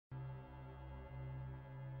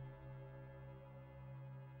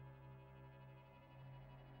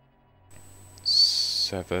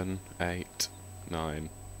7, 8, 9,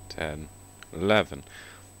 10, 11,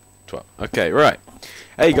 12. Okay, right.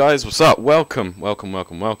 Hey guys, what's up? Welcome.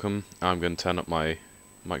 I'm going to turn up my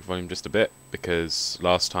mic volume just a bit because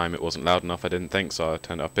last time it wasn't loud enough, I didn't think, so I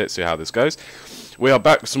turned it up a bit, see how this goes. We are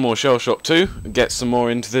back with some more ShellShock 2, get some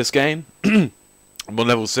more into this game. I'm on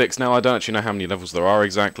level 6 now. I don't actually know how many levels there are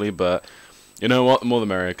exactly, but you know what, the more the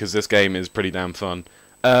merrier, because this game is pretty damn fun.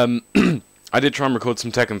 I did try and record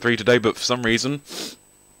some Tekken 3 today, but for some reason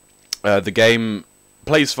the game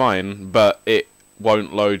plays fine, but it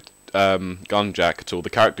won't load Gunjack at all. The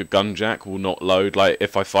character Gunjack will not load. Like,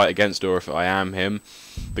 if I fight against or if I am him,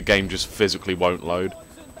 the game just physically won't load.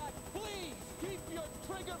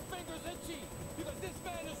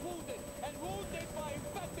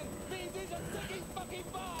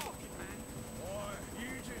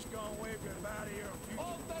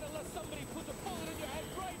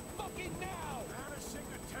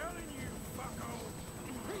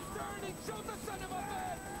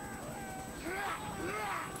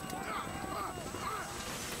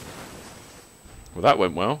 Well, that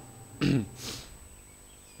went well. Statue. Look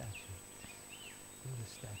at the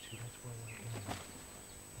statue. That's where we're going.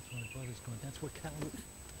 That's where my brother's going. That's where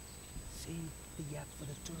See the yak for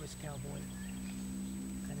the tourist cowboy.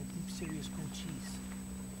 Kind of deep, serious goat cheese.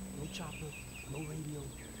 No chopper, no radio,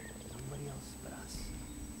 nobody else but us.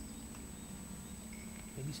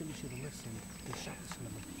 Maybe somebody should have listened. They shot the son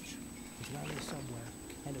of a bitch. He's around here somewhere,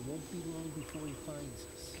 and it won't be long before he finds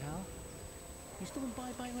us. Cal? You still in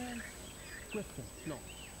bye-bye land? Griffin. No.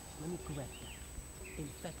 Let me correct that.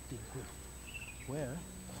 Infected Griffin. Where?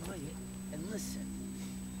 Quiet and listen.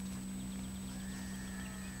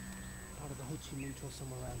 Part of the Ho Chi Minh Trail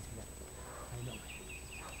somewhere around here. I know it.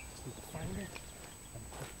 Just need to find it and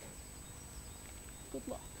quick. Good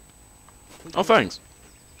luck. Oh, thanks.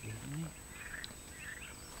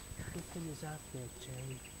 Griffin is out there,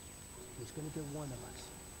 Jerry. He's gonna get one of us.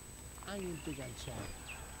 I ain't big on charity.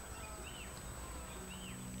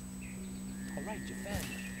 Alright, you found it.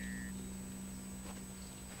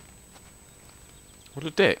 What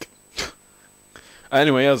a dick.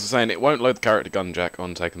 Anyway, as I was saying, it won't load the character Gunjack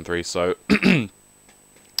on Tekken 3, so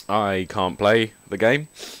I can't play the game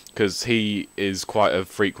because he is quite a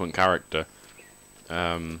frequent character.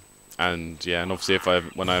 And yeah, and obviously if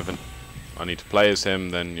when I need to play as him,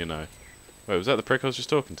 then you know. Wait, was that the prick I was just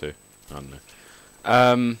talking to? I don't know.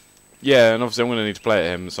 Yeah, and obviously I'm gonna need to play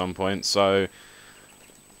at him at some point, so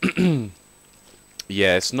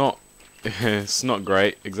yeah, it's not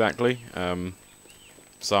great exactly.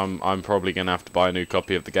 So I'm probably gonna have to buy a new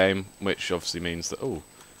copy of the game, which obviously means that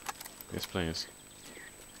yes please.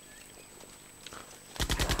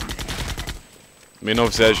 I mean,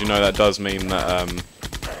 obviously, as you know, that does mean that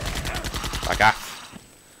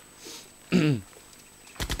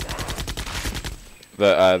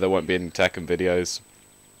that there won't be any Tekken videos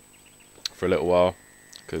for a little while,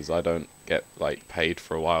 because I don't get like paid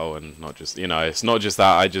for a while, and not just, you know, it's not just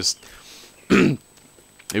that, I just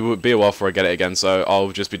it would be a while before I get it again, so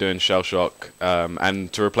I'll just be doing ShellShock,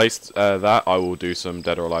 and to replace that I will do some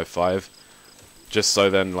Dead or Alive 5, just so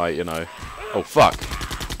then, like, you know. Oh fuck,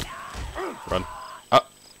 run.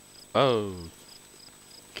 Oh,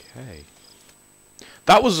 okay,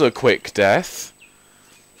 that was a quick death.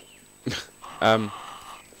 But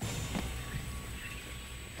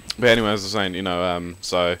anyway, as I was saying, you know,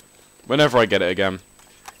 so whenever I get it again,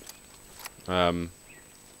 I'll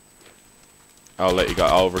let you go.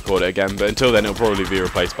 I'll record it again. But until then, it'll probably be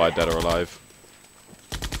replaced by Dead or Alive.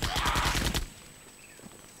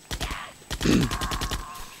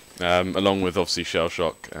 Along with obviously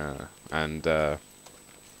ShellShock and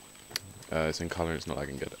it's in colour. It's not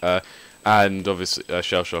lagging good. And obviously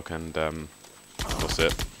ShellShock and what's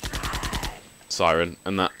it? Siren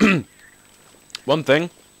and that. One thing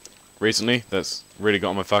recently that's really got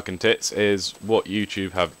on my fucking tits is what Google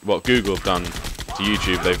have done to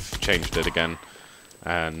YouTube. They've changed it again,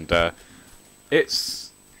 and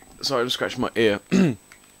it's, sorry, I'm scratching my ear.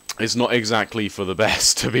 It's not exactly for the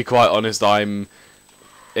best, to be quite honest.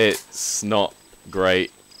 It's not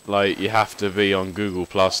great. Like, you have to be on Google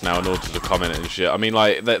Plus now in order to comment and shit. I mean,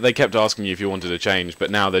 like, they kept asking you if you wanted to change, but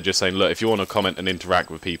now they're just saying, look, if you want to comment and interact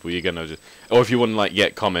with people, you're gonna just, or if you want to like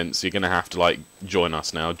get comments, you're gonna have to like join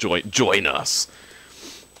us now. Join us,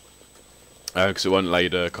 because it won't allow you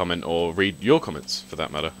to comment or read your comments for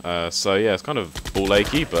that matter. So yeah, it's kind of ball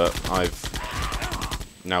achy, but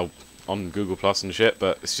I've now on Google Plus and shit.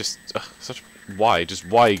 But it's just such why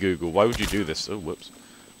Google? Why would you do this? Oh, whoops.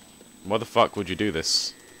 Why the fuck would you do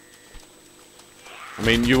this? I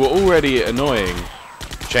mean, you were already annoying,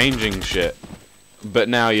 changing shit, but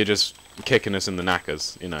now you're just kicking us in the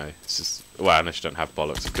knackers, you know. It's just, well, unless you don't have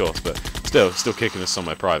bollocks, of course, but still kicking us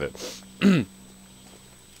somewhere private. And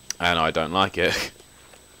I don't like it.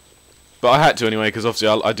 But I had to anyway, because obviously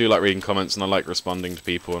I do like reading comments and I like responding to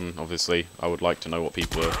people, and obviously I would like to know what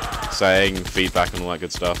people are saying, feedback and all that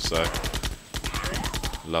good stuff, so...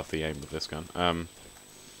 Love the aim of this gun.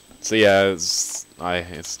 So yeah,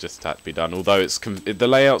 it's just had to be done. Although the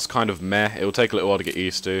layout's kind of meh, it'll take a little while to get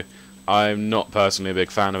used to. I'm not personally a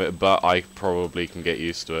big fan of it, but I probably can get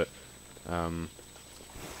used to it.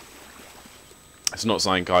 It's not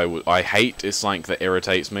something I hate, it's something that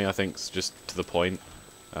irritates me, I think, it's just to the point.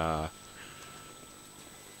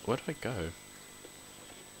 Where do I go?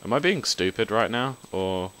 Am I being stupid right now,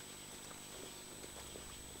 or...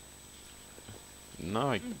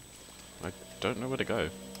 No, I don't know where to go.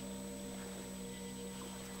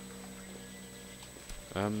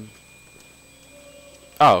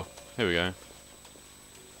 Oh, here we go.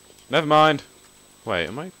 Never mind. Wait,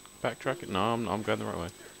 am I backtracking? No, I'm going the right way.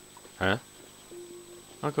 Huh?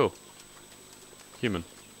 Oh, cool. Human.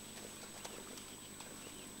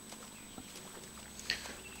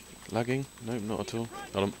 Lagging? Nope, not at all.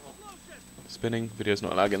 Hold on. Spinning. Video's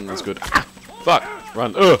not lagging. That's good. Ah, fuck!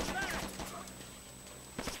 Run. Ugh!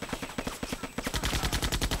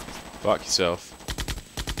 Fuck yourself.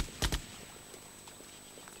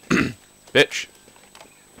 Bitch!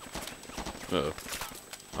 Uh-oh.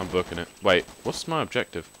 I'm booking it. Wait, what's my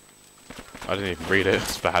objective? I didn't even read it.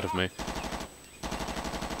 It's bad of me.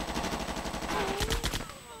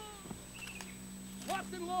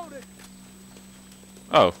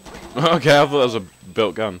 Oh. Okay, I thought that was a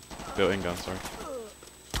built-in gun, sorry.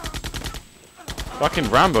 Fucking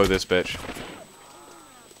Rambo this bitch.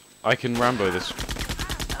 I can Rambo this.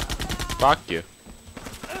 Fuck you.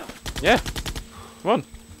 Yeah. Come on.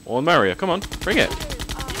 All Mario, come on. Bring it.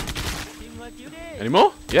 Any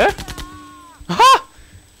more? Yeah? Aha!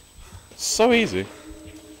 So easy.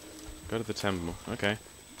 Go to the temple. Okay.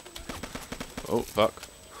 Oh, fuck.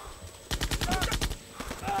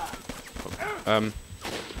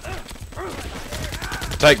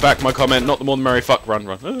 Take back my comment, not the more the merry, fuck, run.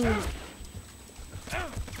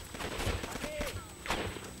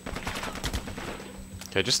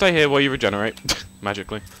 Okay, just stay here while you regenerate,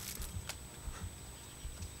 magically.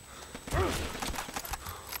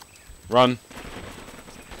 Run.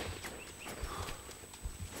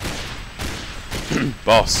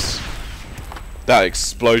 Boss. That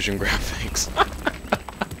explosion graphics.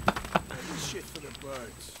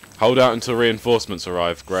 Hold out until reinforcements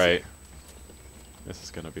arrive, great. This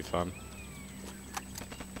is gonna be fun.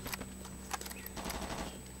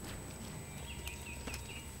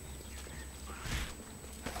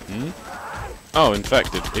 Oh,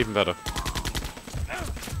 infected. Even better.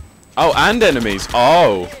 Oh, and enemies.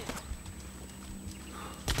 Oh.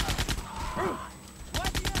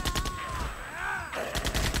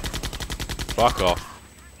 Fuck off.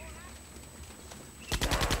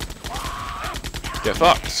 Get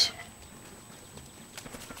fucked.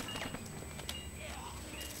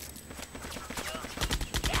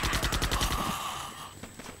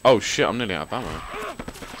 Oh shit, I'm nearly out of ammo.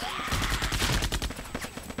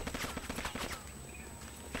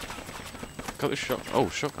 Got this shot. Oh,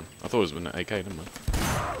 shotgun. I thought it was an AK, never mind.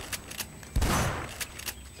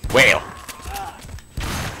 Well!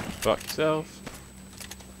 Fuck yourself.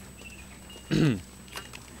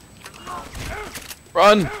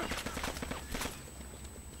 Run!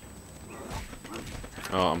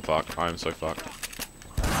 Oh, I'm fucked. I am so fucked.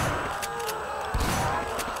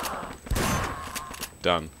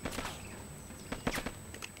 Done.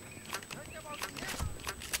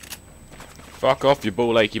 Fuck off, you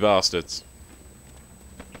ball achy bastards.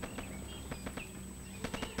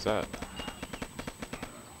 What's that?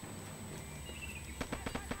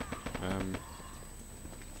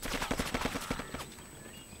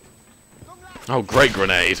 Oh, great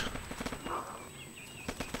grenade!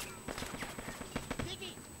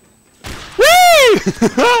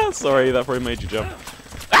 Whee! Sorry, that probably made you jump.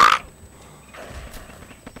 Ah!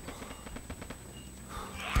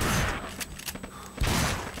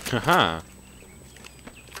 Haha.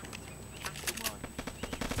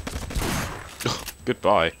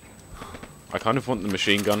 Goodbye. I kind of want the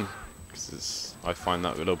machine gun because I find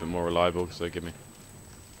that a little bit more reliable. So give me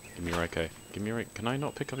your AK. Give me your AK. Can I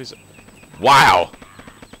not pick up his? Wow.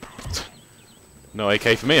 No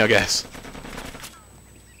AK for me, I guess.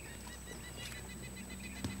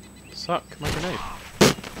 Suck my grenade.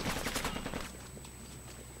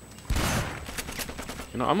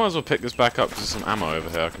 You know, I might as well pick this back up because there's some ammo over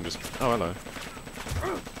here. I can just. Oh, hello.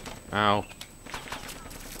 Ow.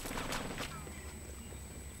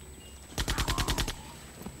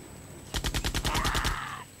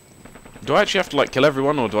 Do I actually have to like kill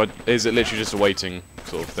everyone, or is it literally just a waiting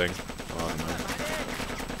sort of thing? Oh, I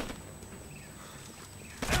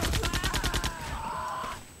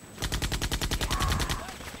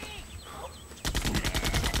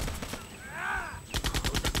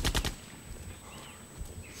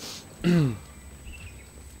don't know.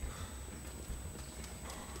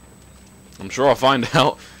 I'm sure I'll find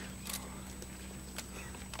out.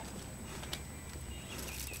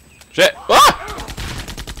 Shit! Ah!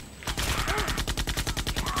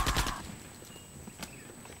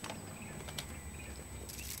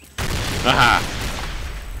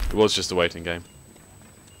 Aha! It was just a waiting game.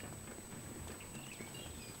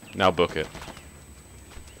 Now book it.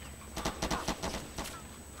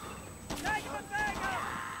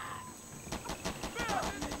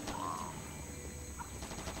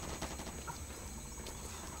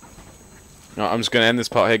 I'm just going to end this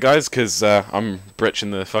part here, guys, because I'm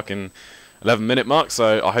breaching the fucking 11-minute mark,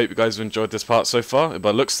 so I hope you guys have enjoyed this part so far.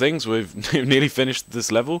 By looks of things, we've nearly finished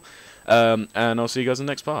this level, and I'll see you guys in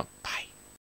the next part. Bye.